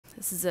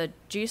This is a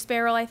juice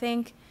barrel, I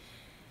think.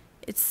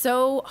 It's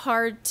so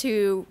hard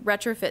to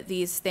retrofit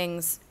these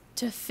things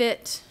to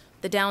fit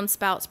the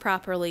downspouts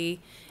properly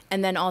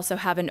and then also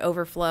have an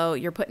overflow.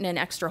 You're putting in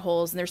extra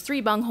holes, and there's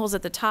 3 bung holes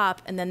at the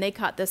top, and then they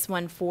cut this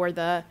one for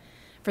the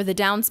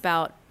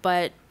downspout,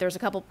 but there's a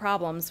couple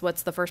problems.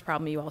 What's the first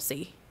problem you all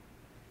see?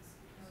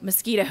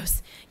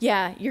 Mosquitoes.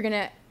 Yeah,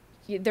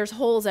 there's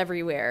holes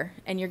everywhere,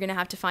 and you're gonna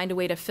have to find a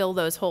way to fill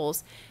those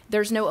holes.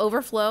 There's no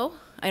overflow.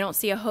 I don't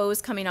see a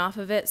hose coming off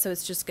of it, so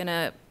it's just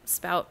gonna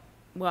spout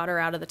water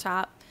out of the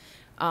top.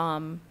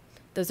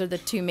 Those are the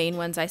 2 main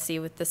ones I see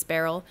with this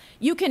barrel.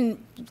 You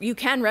can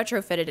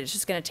retrofit it. It's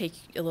just going to take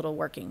a little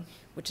working,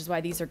 which is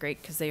why these are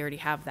great, because they already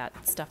have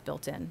that stuff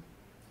built in.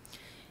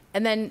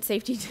 And then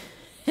safety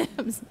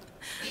tips.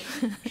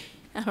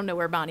 I don't know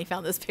where Bonnie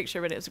found this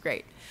picture, but it was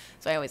great.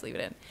 So I always leave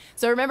it in.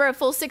 So remember, a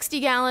full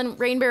 60-gallon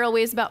rain barrel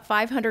weighs about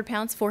 500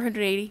 pounds,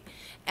 480,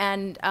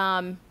 and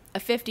a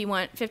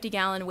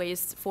 50-gallon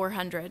weighs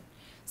 400.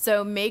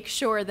 So make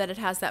sure that it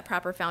has that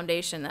proper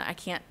foundation. I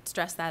can't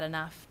stress that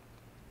enough.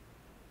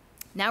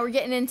 Now we're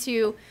getting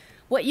into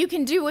what you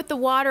can do with the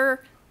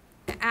water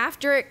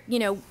after it,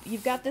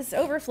 you've got this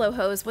overflow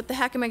hose. What the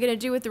heck am I going to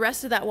do with the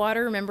rest of that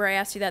water? Remember I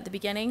asked you that at the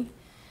beginning?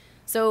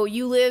 So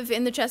you live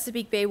in the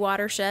Chesapeake Bay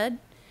watershed,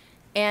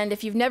 and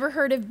if you've never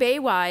heard of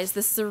Baywise,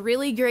 this is a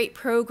really great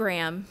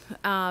program.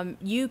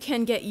 You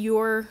can get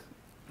your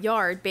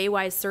yard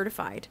Baywise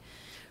certified.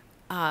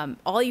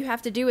 All you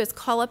have to do is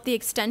call up the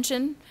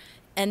extension,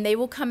 and they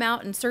will come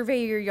out and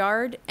survey your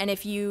yard, and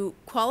if you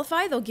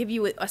qualify, they'll give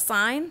you a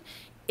sign.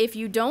 If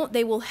you don't,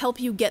 they will help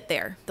you get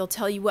there. They'll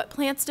tell you what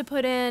plants to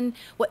put in,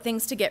 what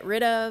things to get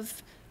rid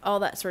of, all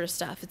that sort of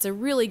stuff. It's a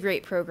really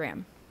great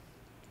program.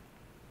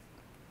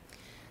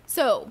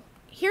 So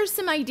here's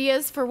some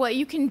ideas for what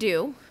you can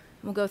do.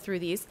 We'll go through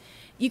these.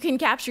 You can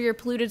capture your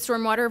polluted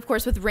stormwater, of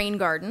course, with rain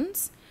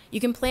gardens. You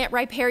can plant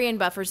riparian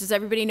buffers. Does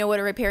everybody know what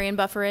a riparian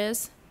buffer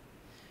is?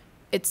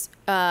 It's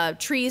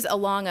trees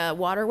along a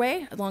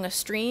waterway, along a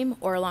stream,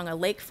 or along a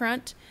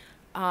lakefront,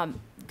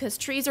 because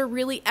trees are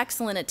really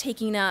excellent at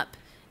taking up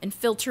and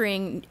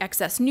filtering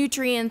excess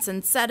nutrients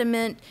and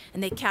sediment,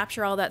 and they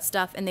capture all that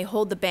stuff, and they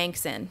hold the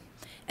banks in,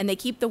 and they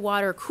keep the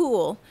water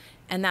cool,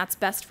 and that's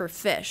best for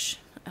fish.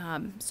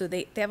 So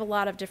they have a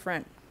lot of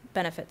different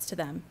benefits to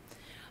them.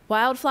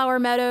 Wildflower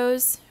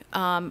meadows,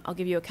 I'll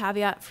give you a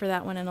caveat for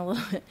that one in a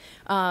little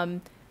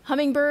bit.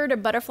 Hummingbird or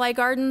butterfly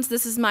gardens,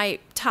 this is my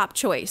top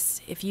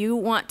choice. If you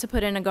want to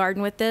put in a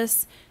garden with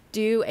this,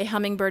 do a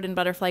hummingbird and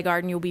butterfly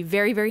garden. You'll be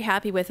very, very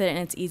happy with it, and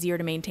it's easier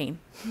to maintain.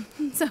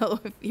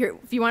 So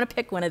if you want to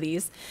pick one of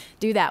these,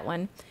 do that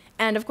one.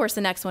 And of course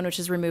the next one, which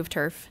is remove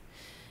turf.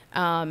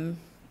 I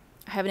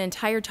have an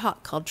entire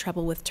talk called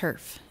Trouble with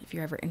Turf, if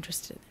you're ever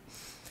interested.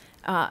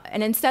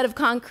 And instead of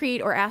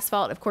concrete or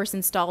asphalt, of course,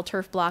 install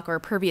turf block or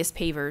pervious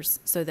pavers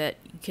so that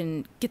you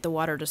can get the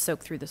water to soak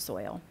through the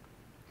soil.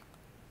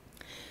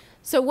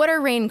 So what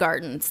are rain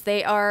gardens?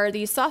 They are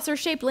these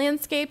saucer-shaped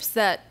landscapes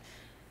that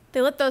they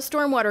let the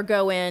stormwater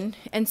go in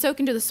and soak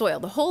into the soil.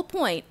 The whole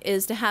point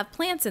is to have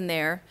plants in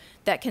there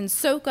that can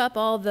soak up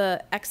all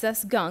the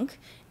excess gunk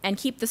and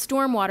keep the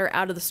stormwater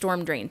out of the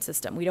storm drain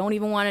system. We don't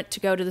even want it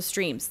to go to the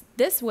streams.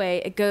 This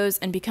way, it goes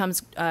and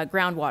becomes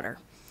groundwater,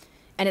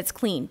 and it's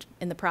cleaned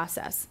in the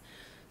process.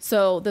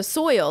 So the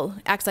soil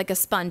acts like a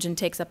sponge and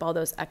takes up all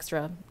those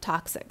extra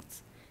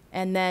toxins.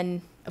 And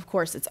then, of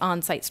course, it's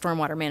on-site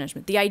stormwater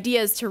management. The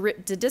idea is to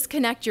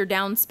disconnect your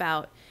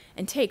downspout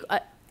and take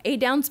a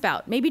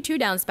downspout, maybe 2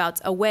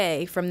 downspouts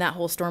away from that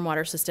whole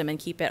stormwater system and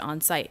keep it on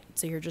site.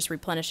 So you're just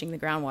replenishing the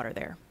groundwater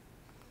there.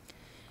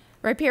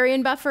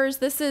 Riparian buffers,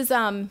 this is,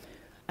 I want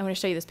to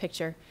show you this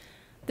picture.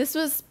 This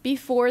was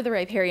before the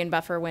riparian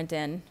buffer went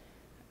in.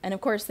 And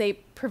of course they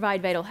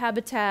provide vital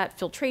habitat,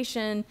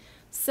 filtration,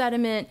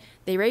 sediment,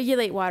 they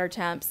regulate water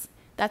temps.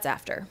 That's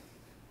after.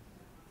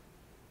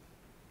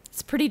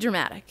 It's pretty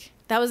dramatic.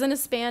 That was in a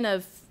span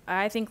of,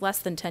 I think, less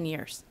than 10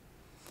 years.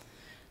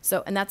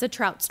 So, and that's a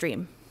trout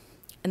stream.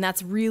 And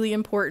that's really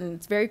important.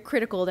 It's very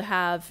critical to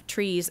have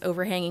trees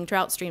overhanging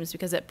trout streams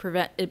because it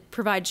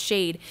provides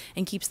shade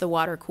and keeps the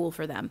water cool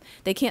for them.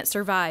 They can't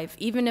survive.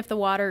 Even if the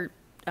water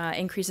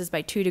increases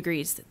by 2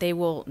 degrees, they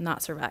will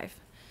not survive.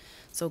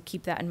 So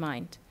keep that in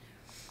mind.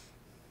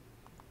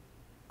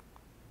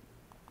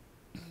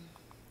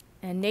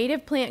 And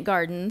native plant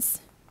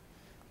gardens.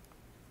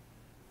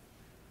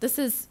 This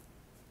is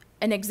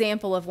an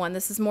example of one.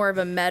 This is more of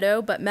a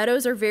meadow, but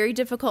meadows are very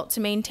difficult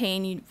to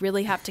maintain. You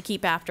really have to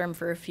keep after them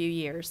for a few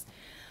years.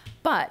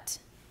 But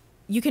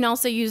you can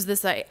also use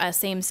this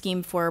same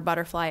scheme for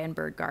butterfly and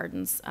bird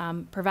gardens,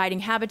 providing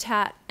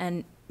habitat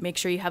and make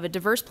sure you have a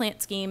diverse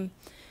plant scheme.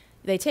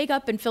 They take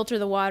up and filter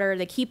the water,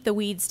 they keep the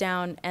weeds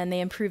down, and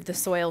they improve the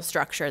soil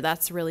structure.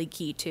 That's really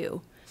key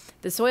too.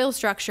 The soil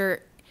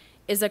structure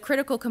is a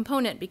critical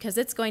component because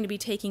it's going to be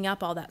taking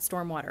up all that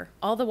storm water.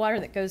 All the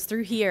water that goes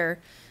through here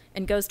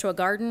and goes to a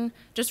garden,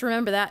 just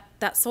remember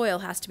that soil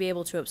has to be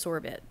able to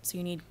absorb it. So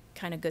you need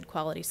kind of good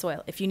quality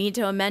soil. If you need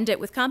to amend it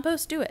with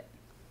compost, do it.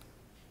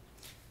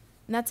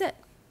 And that's it.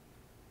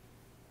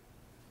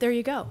 there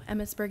you go.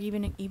 Emmitsburg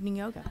evening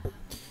yoga.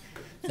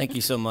 Thank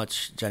you so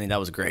much, Jenny. That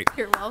was great.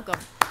 You're welcome.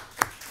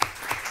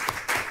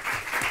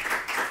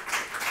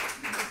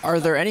 Are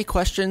there any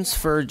questions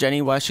for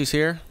Jenny while she's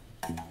here?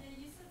 You said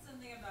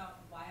something about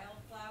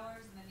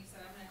wildflowers, and then you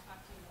said I'm going to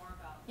talk to you more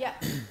about Yeah.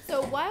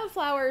 So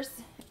wildflowers,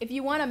 if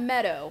you want a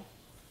meadow,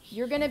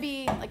 you're going to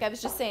be, like I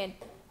was just saying,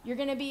 you're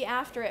going to be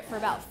after it for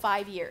about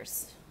 5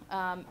 years.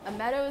 A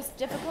meadow is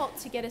difficult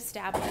to get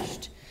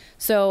established.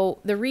 So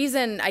the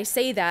reason I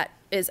say that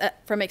is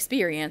from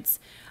experience.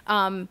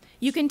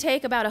 You can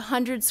take about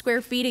 100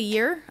 square feet a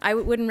year. I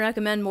wouldn't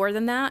recommend more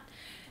than that.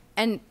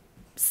 And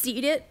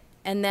seed it,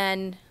 and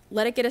then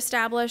let it get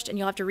established, and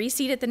you'll have to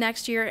reseed it the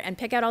next year and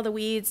pick out all the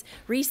weeds,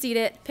 reseed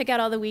it, pick out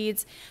all the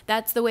weeds.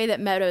 That's the way that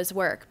meadows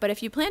work. But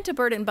if you plant a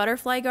bird and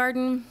butterfly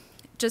garden,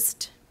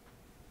 just,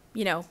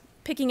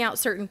 picking out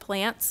certain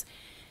plants,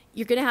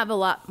 you're going to have a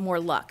lot more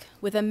luck.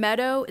 With a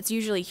meadow, it's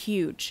usually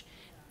huge,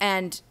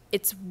 and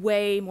it's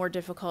way more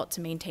difficult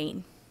to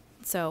maintain.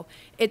 So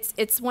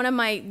it's one of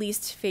my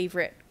least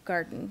favorite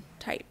garden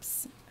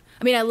types.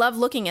 I mean, I love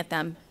looking at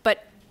them,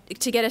 but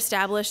to get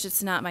established,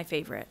 it's not my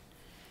favorite.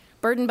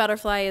 Bird and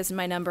butterfly is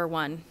my number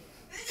one.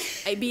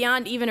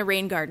 Beyond even a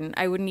rain garden,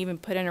 I wouldn't even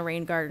put in a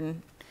rain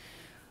garden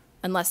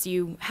unless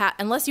you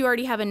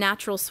already have a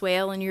natural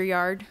swale in your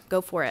yard.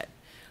 Go for it.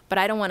 But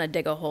I don't want to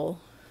dig a hole.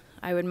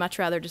 I would much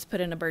rather just put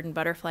in a bird and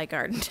butterfly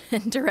garden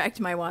and direct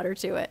my water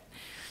to it.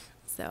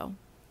 So,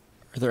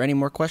 Are there any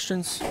more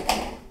questions?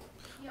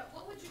 Yeah,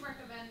 what would you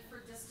recommend for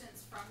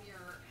distance from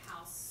your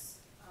house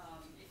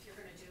if you're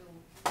going to do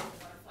a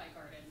butterfly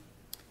garden?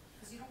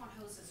 Because you don't want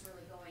hoses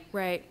really going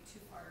right. too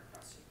far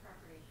across your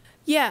property.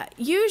 Yeah,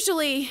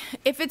 usually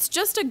if it's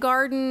just a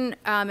garden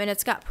and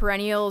it's got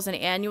perennials and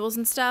annuals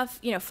and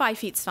stuff, 5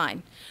 feet's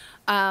fine.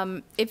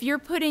 If you're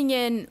putting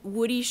in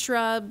woody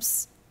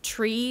shrubs,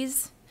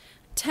 trees,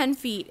 10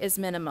 feet is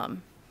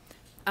minimum,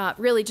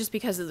 really just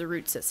because of the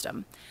root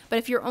system. But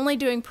if you're only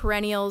doing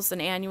perennials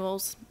and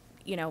annuals,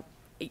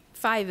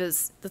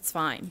 that's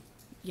fine.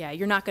 Yeah,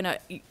 you're not gonna,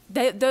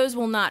 those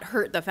will not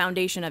hurt the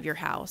foundation of your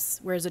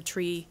house, whereas a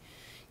tree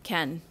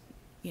can,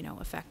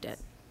 affect it,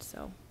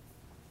 so.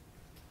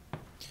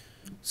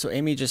 So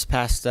Amy just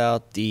passed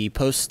out the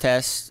post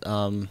test.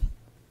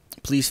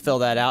 Please fill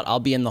that out. I'll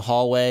be in the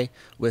hallway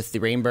with the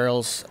rain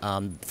barrels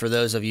for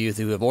those of you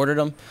who have ordered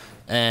them.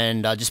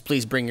 And just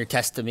please bring your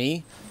test to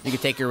me. You can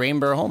take your rain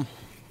barrel home.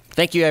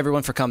 Thank you,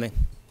 everyone, for coming.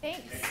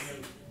 Thanks.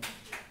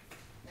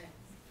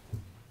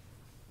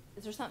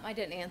 Is there something I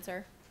didn't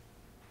answer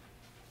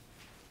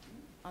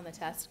on the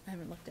test? I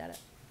haven't looked at it.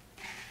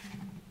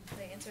 Did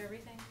I answer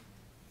everything?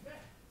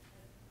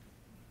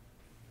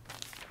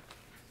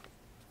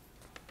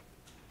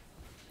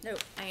 No,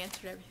 I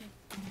answered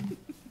everything.